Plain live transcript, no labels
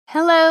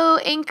Hello,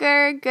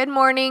 Anchor. Good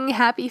morning.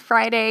 Happy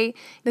Friday.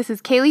 This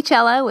is Kaylee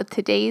Chella with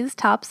today's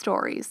top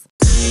stories.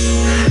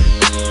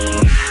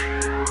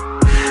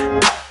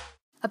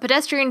 A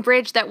pedestrian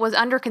bridge that was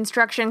under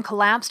construction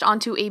collapsed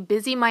onto a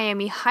busy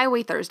Miami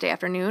highway Thursday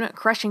afternoon,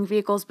 crushing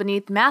vehicles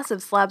beneath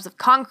massive slabs of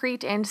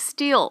concrete and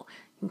steel,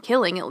 and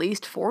killing at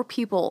least 4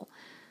 people.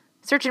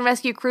 Search and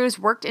rescue crews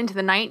worked into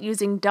the night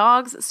using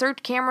dogs,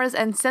 search cameras,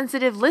 and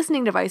sensitive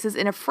listening devices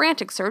in a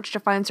frantic search to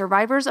find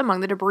survivors among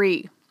the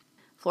debris.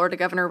 Florida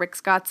Governor Rick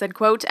Scott said,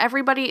 quote,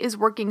 "Everybody is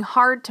working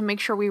hard to make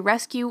sure we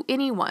rescue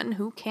anyone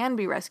who can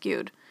be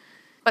rescued."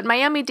 But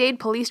Miami-Dade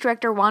Police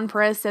Director Juan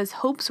Perez says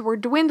hopes were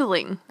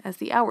dwindling as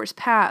the hours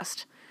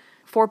passed.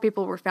 4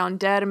 people were found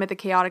dead amid the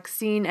chaotic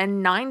scene,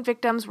 and 9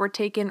 victims were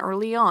taken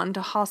early on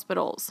to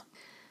hospitals.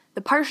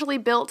 The partially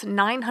built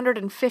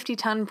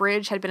 950-ton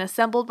bridge had been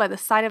assembled by the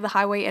side of the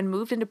highway and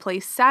moved into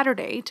place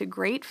Saturday to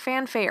great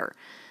fanfare.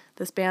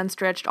 The span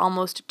stretched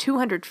almost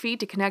 200 feet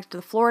to connect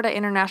the Florida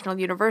International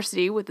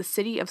University with the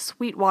city of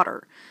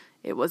Sweetwater.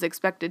 It was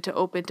expected to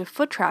open to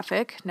foot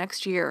traffic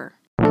next year.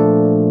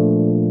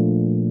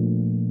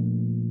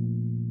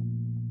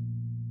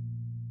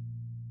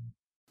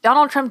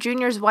 Donald Trump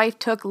Jr.'s wife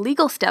took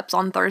legal steps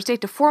on Thursday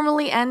to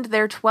formally end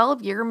their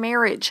 12-year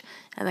marriage,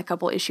 and the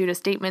couple issued a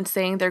statement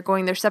saying they're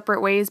going their separate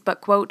ways,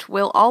 but, quote,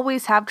 "We'll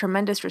always have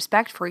tremendous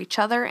respect for each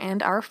other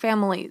and our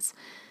families."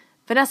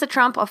 Vanessa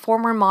Trump, a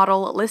former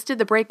model, listed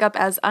the breakup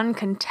as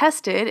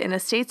uncontested in a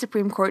state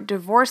Supreme Court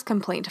divorce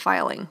complaint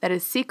filing that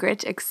is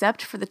secret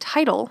except for the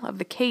title of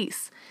the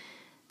case.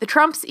 The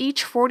Trumps,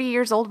 each 40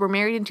 years old, were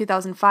married in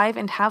 2005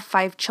 and have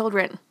 5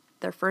 children.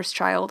 Their first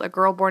child, a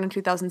girl born in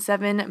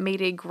 2007,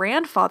 made a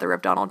grandfather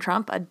of Donald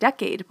Trump a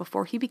decade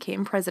before he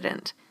became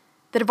president.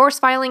 The divorce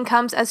filing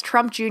comes as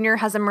Trump Jr.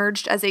 has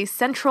emerged as a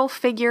central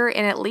figure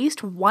in at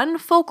least one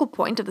focal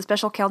point of the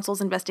special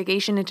counsel's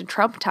investigation into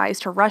Trump ties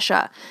to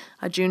Russia,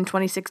 a June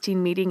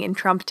 2016 meeting in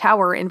Trump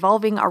Tower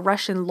involving a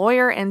Russian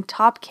lawyer and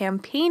top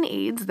campaign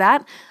aides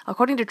that,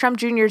 according to Trump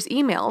Jr.'s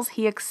emails,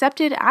 he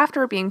accepted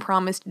after being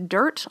promised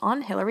dirt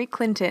on Hillary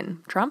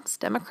Clinton, Trump's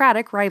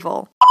Democratic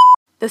rival.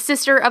 The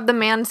sister of the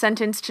man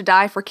sentenced to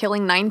die for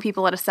killing 9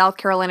 people at a South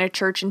Carolina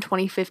church in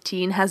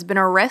 2015 has been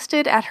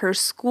arrested at her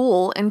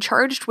school and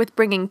charged with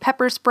bringing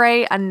pepper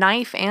spray, a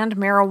knife, and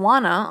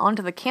marijuana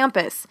onto the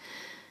campus.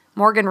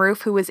 Morgan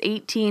Roof, who was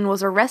 18,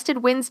 was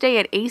arrested Wednesday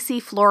at AC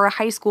Flora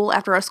High School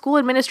after a school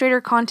administrator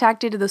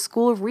contacted the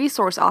school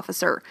resource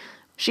officer.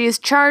 She is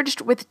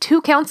charged with 2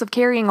 counts of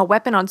carrying a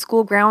weapon on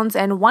school grounds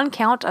and 1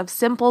 count of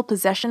simple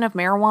possession of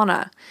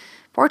marijuana.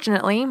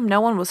 Fortunately, no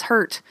one was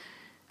hurt.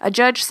 A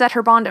judge set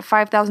her bond at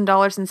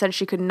 $5,000 and said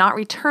she could not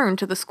return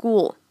to the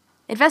school.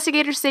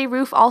 Investigators say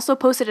Roof also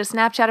posted a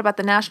Snapchat about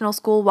the National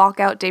School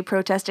Walkout Day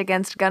protest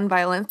against gun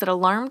violence that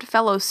alarmed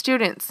fellow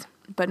students,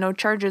 but no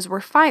charges were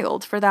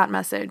filed for that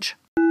message.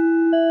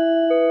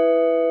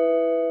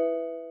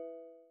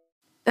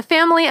 The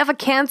family of a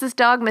Kansas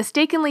dog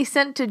mistakenly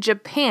sent to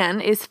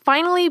Japan is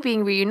finally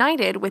being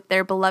reunited with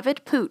their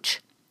beloved Pooch.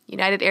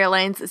 United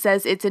Airlines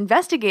says it's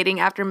investigating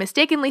after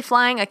mistakenly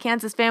flying a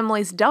Kansas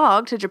family's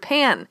dog to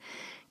Japan.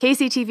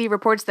 KCTV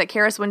reports that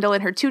Kara Swindle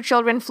and her 2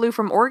 children flew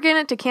from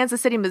Oregon to Kansas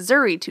City,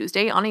 Missouri,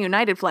 Tuesday on a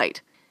United flight.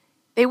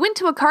 They went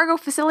to a cargo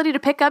facility to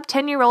pick up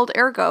 10-year-old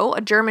Ergo,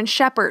 a German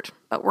Shepherd,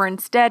 but were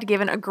instead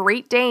given a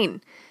Great Dane.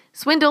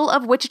 Swindle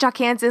of Wichita,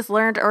 Kansas,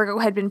 learned Ergo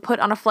had been put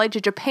on a flight to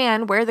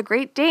Japan where the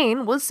Great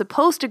Dane was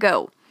supposed to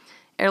go.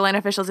 Airline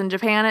officials in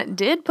Japan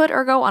did put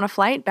Ergo on a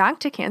flight back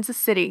to Kansas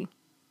City.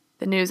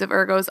 The news of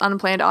Ergo's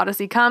unplanned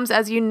odyssey comes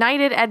as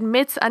United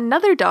admits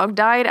another dog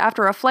died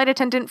after a flight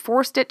attendant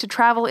forced it to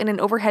travel in an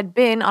overhead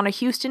bin on a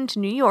Houston to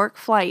New York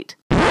flight.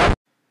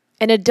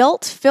 An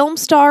adult film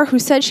star who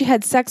said she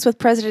had sex with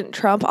President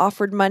Trump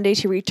offered Monday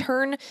to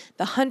return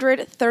the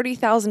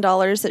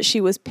 $130,000 that she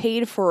was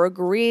paid for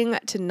agreeing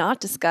to not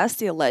discuss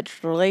the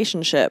alleged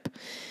relationship.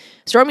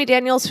 Stormy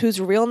Daniels, whose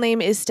real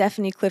name is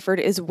Stephanie Clifford,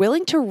 is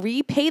willing to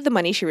repay the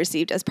money she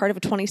received as part of a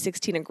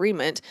 2016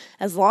 agreement,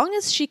 as long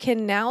as she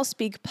can now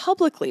speak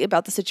publicly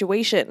about the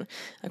situation,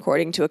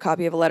 according to a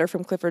copy of a letter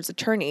from Clifford's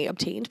attorney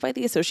obtained by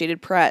the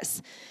Associated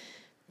Press.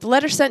 The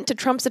letter sent to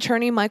Trump's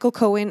attorney Michael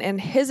Cohen and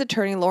his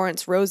attorney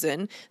Lawrence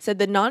Rosen said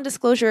the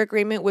non-disclosure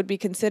agreement would be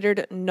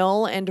considered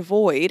null and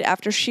void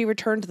after she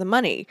returned the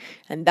money,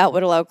 and that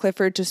would allow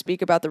Clifford to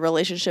speak about the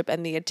relationship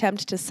and the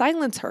attempt to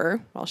silence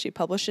her while she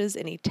publishes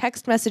any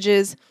text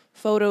messages,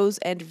 photos,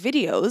 and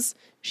videos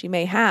she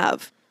may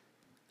have.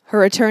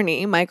 Her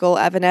attorney, Michael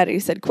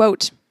Avenatti, said,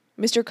 quote,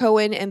 "Mr.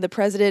 Cohen and the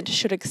president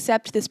should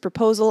accept this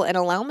proposal and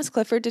allow Ms.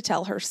 Clifford to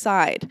tell her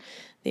side.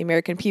 The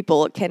American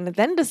people can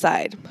then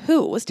decide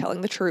who was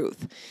telling the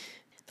truth."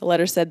 The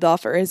letter said the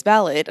offer is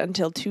valid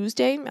until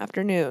Tuesday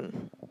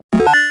afternoon.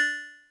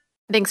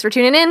 Thanks for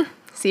tuning in.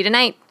 See you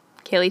tonight.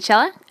 Kaylee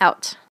Chella,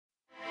 out.